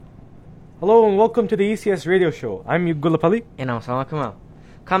Hello and welcome to the ECS Radio Show. I'm Yugulapali. And I'm Salma Kamal.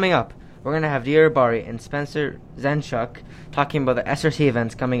 Coming up, we're going to have Dear Bari and Spencer Zenchuk talking about the SRC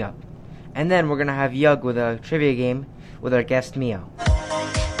events coming up. And then we're going to have Yug with a trivia game with our guest Mio.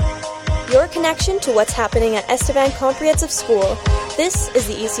 Your connection to what's happening at Estevan Comprehensive School. This is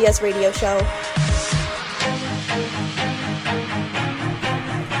the ECS Radio Show.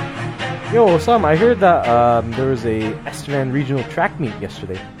 Yo, Sam, I heard that there was a Estevan regional track meet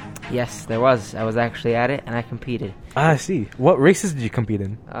yesterday. Yes, there was. I was actually at it and I competed. I see. What races did you compete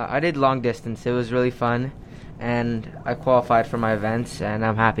in? I did long distance. It was really fun. And I qualified for my events and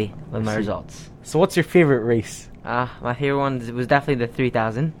I'm happy with my results. So what's your favorite race? My favorite one was definitely the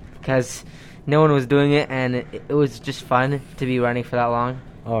 3000 because no one was doing it and it was just fun to be running for that long.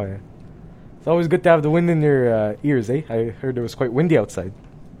 Oh, yeah. It's always good to have the wind in your ears, eh? I heard it was quite windy outside.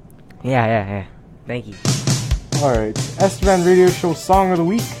 Yeah. Thank you. Alright, Estevan Radio Show Song of the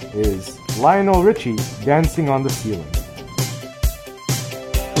Week is Lionel Richie, Dancing on the Ceiling.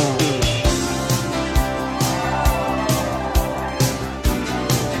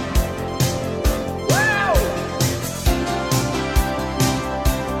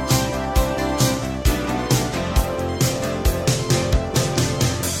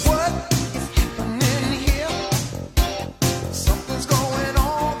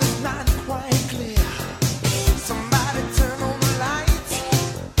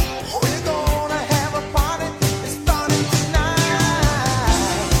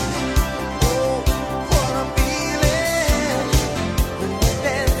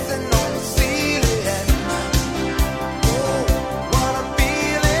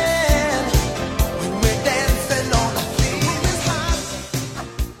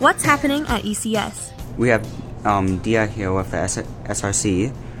 What's happening at ECS? We have Dia here with the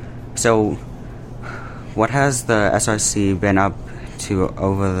SRC. So, what has the SRC been up to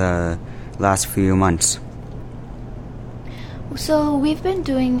over the last few months? So we've been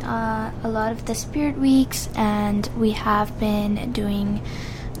doing a lot of the Spirit Weeks, and we have been doing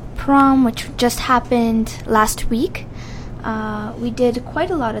prom, which just happened last week. We did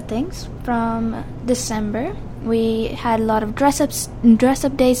quite a lot of things from December. We had a lot of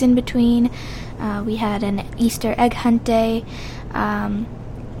dress-up days in between. We had an Easter egg hunt day.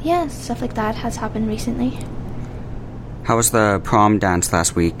 Stuff like that has happened recently. How was the prom dance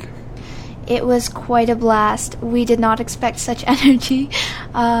last week? It was quite a blast. We did not expect such energy.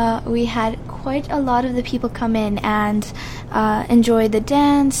 We had quite a lot of the people come in and enjoy the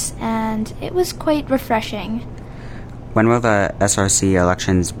dance, and it was quite refreshing. When will the SRC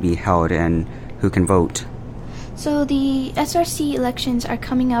elections be held, and who can vote? So the SRC elections are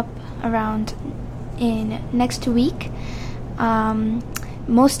coming up around in next week.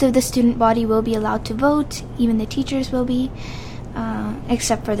 Most of the student body will be allowed to vote, even the teachers will be,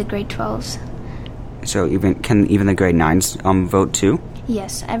 except for the grade 12s. So can even the grade 9s vote too?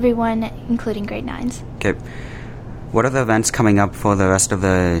 Yes, everyone, including grade 9s. Okay. What are the events coming up for the rest of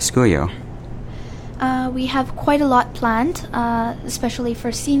the school year? We have quite a lot planned, especially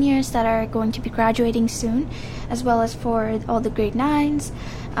for seniors that are going to be graduating soon, as well as for all the grade 9s.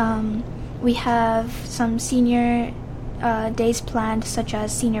 We have some senior days planned, such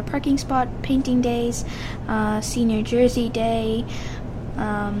as senior parking spot painting days, senior jersey day.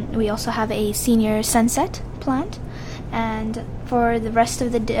 We also have a senior sunset planned, and for the rest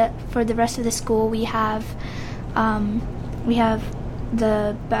of the school, we have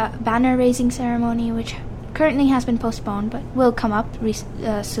the banner raising ceremony, which currently has been postponed but will come up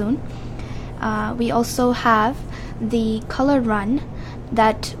soon. We also have the color run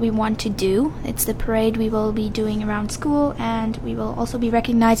that we want to do. It's the parade we will be doing around school, and we will also be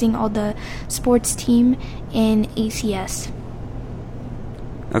recognizing all the sports team in ECS.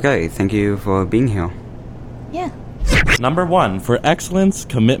 Okay, thank you for being here. Yeah. Number 1 for excellence,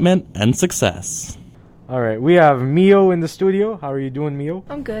 commitment, and success. All right, we have Mio in the studio. How are you doing, Mio?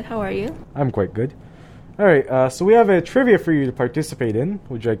 I'm good. How are you? I'm quite good. All right, so we have a trivia for you to participate in.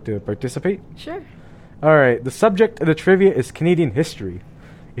 Would you like to participate? Sure. All right, the subject of the trivia is Canadian history.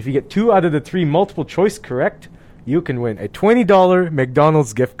 If you get 2 out of the 3 multiple choice correct, you can win a $20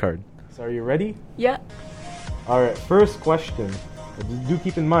 McDonald's gift card. So are you ready? Yeah. All right, first question. Do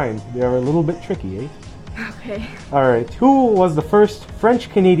keep in mind, they are a little bit tricky, eh? Okay. All right, who was the first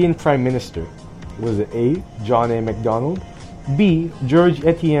French-Canadian Prime Minister? Was it A, John A. Macdonald, B,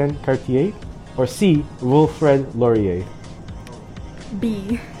 Georges-Étienne Cartier, or C, Wilfrid Laurier?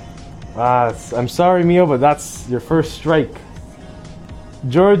 B. I'm sorry, Mio, but that's your first strike.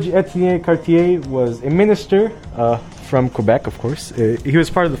 Georges-Étienne Cartier was a minister from Quebec, of course. He was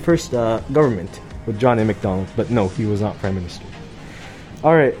part of the first government with John A. Macdonald, but no, he was not Prime Minister.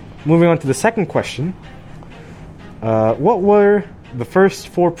 All right, moving on to the second question. What were the first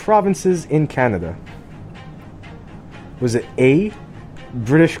 4 provinces in Canada? Was it A,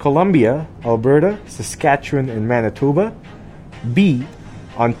 British Columbia, Alberta, Saskatchewan, and Manitoba? B,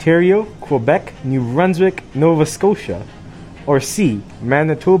 Ontario, Quebec, New Brunswick, Nova Scotia? Or C,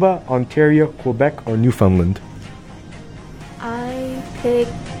 Manitoba, Ontario, Quebec, or Newfoundland? I pick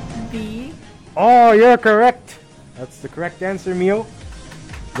B. Oh, you're correct! That's the correct answer, Mio.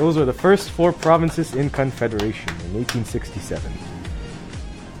 Those were the first 4 provinces in Confederation in 1867.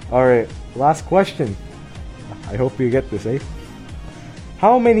 Alright, last question. I hope you get this, eh?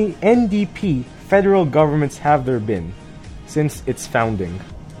 How many NDP federal governments have there been since its founding?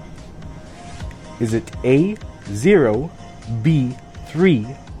 Is it A, 0, B, 3,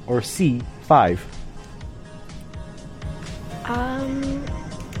 or C, 5?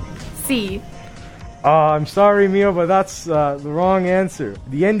 C. I'm sorry, Mio, but that's the wrong answer.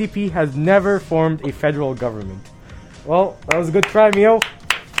 The NDP has never formed a federal government. Well, that was a good try, Mio.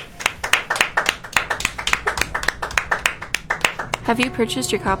 Have you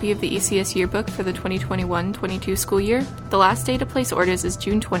purchased your copy of the ECS yearbook for the 2021-22 school year? The last day to place orders is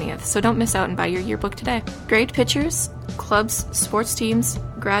June 20th, so don't miss out and buy your yearbook today. Grade pictures, clubs, sports teams,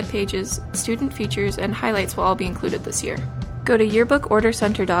 grad pages, student features, and highlights will all be included this year. Go to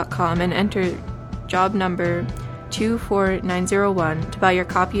yearbookordercenter.com and enter job number 24901 to buy your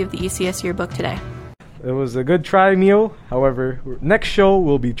copy of the ECS yearbook today. It was a good try, Mio. However, next show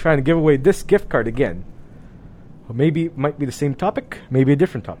we'll be trying to give away this gift card again. Maybe it might be the same topic, maybe a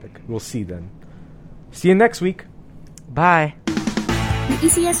different topic. We'll see then. See you next week. Bye. The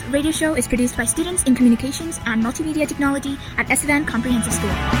ECS Radio Show is produced by students in communications and multimedia technology at Estevan Comprehensive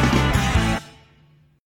School.